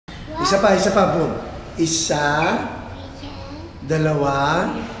Isa pa, boom. Isa,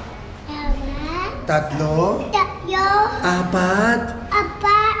 dalawa, tatlo, apat,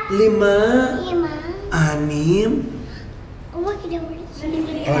 lima, anim.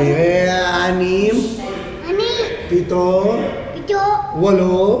 Oh yeah, anim, pito,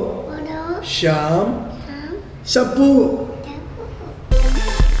 walo, siyam, sampu.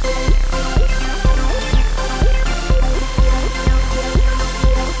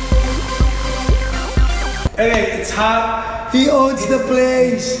 Hey, it's hot. He owns the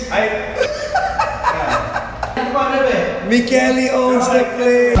place. Michele owns the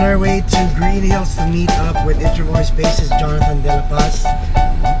place. On our way to Greenhills to meet up with INTRoVOYS bassist Jonathan De La Paz.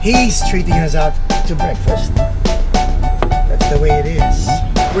 He's treating us out to breakfast. That's the way it is.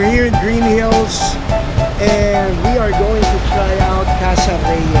 We're here in Greenhills and we are going to try out Casa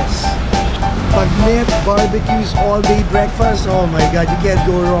Reyes. Pagnet barbecues all day breakfast. Oh my God, you can't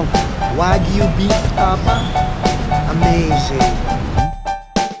go wrong. Wagyu beef tapa. Amazing.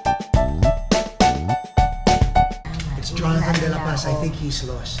 It's Jonathan De La Paz. I think he's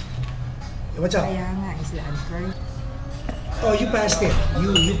lost. Hey, what's up? Oh, you passed it.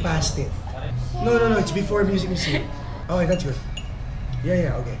 You passed it. No, it's before Music Museum. Oh, that's good.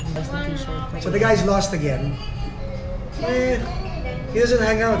 Yeah, okay. So the guy's lost again. He doesn't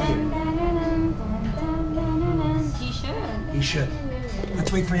hang out here. He should.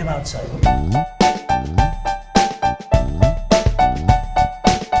 Let's wait for him outside.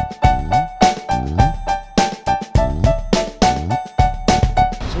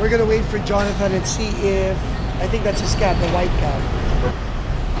 So we're gonna wait for Jonathan and see if, I think that's his cat, the white cat.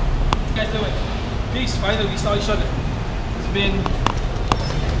 You guys do it. Peace, finally we saw each other. It's been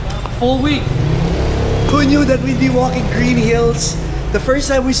a full week. Who knew that we'd be walking Greenhills? The first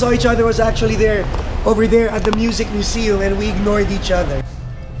time we saw each other was actually there, over there at the Music Museum, and we ignored each other.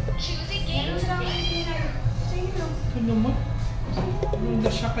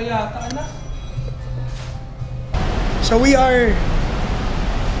 So we are,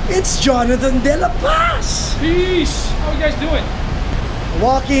 it's Jonathan De La Paz! Peace! How you guys doing?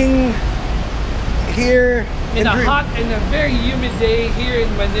 Walking here in a hot and a very humid day here in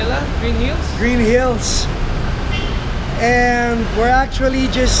Manila, Greenhills. Greenhills. And we're actually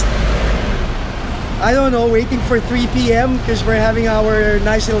just, I don't know, waiting for 3 p.m. because we're having our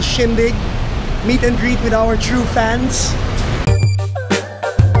nice little shindig, meet and greet with our true fans.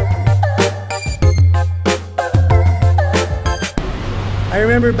 I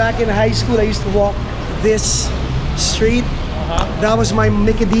remember back in high school, I used to walk this street. That was my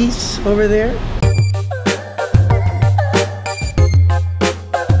Mickey D's over there.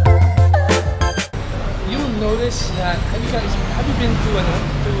 You'll notice that, have you been to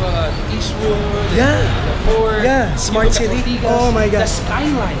Eastwood? Yeah. The Fort? Yeah, Smart City. Oh my God. The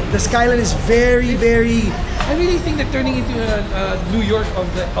skyline. The skyline is very, very... I really think they're turning into New York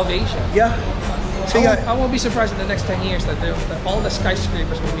of Asia. Yeah. So I won't be surprised in the next 10 years that all the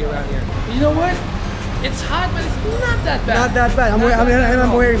skyscrapers will be around here. You know what? It's hot, but it's not that bad. Not that bad. I'm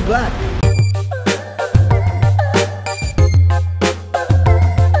wearing black.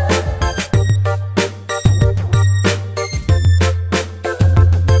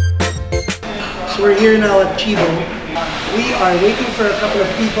 So we're here now at Chivo. We are waiting for a couple of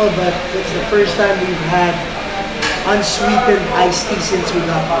people, but it's the first time we've had unsweetened iced tea since we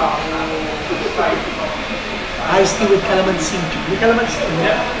got here. Iced tea with calamansi. With calamansi?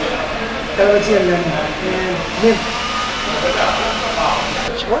 Yeah. Calamansi and lemon. And mint.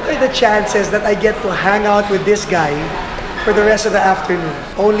 What are the chances that I get to hang out with this guy for the rest of the afternoon?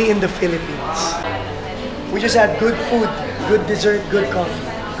 Only in the Philippines. We just had good food, good dessert, good coffee,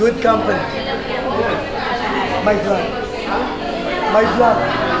 good company. My vlog. My vlog.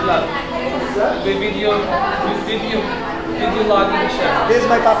 Video logging siya. This is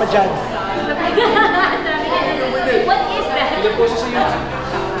my Papa John. What is that? Pinapost sa YouTube.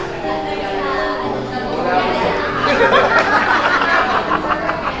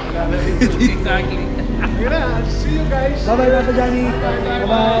 Exactly. I'll see you guys. Bye-bye, Papa Johnny.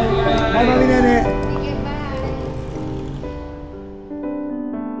 Bye-bye. Bye, Mami Nene.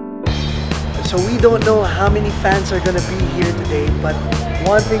 So we don't know how many fans are gonna be here today, but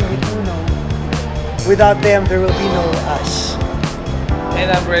one thing we do know, without them, there will be no us. And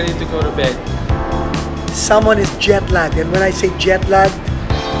I'm ready to go to bed. Someone is jet lagged, and when I say jet lagged,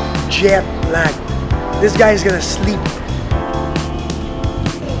 this guy is gonna sleep.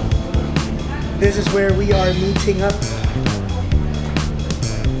 This is where we are meeting up.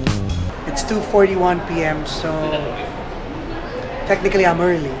 It's 2:41 p.m. so technically I'm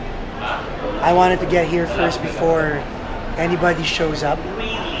early. I wanted to get here first before anybody shows up.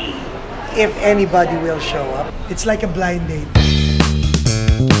 if anybody will show up. It's like a blind date.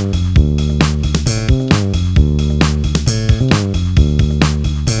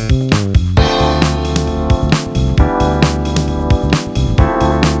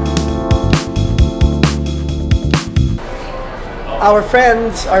 Our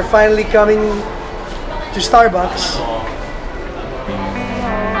friends are finally coming to Starbucks.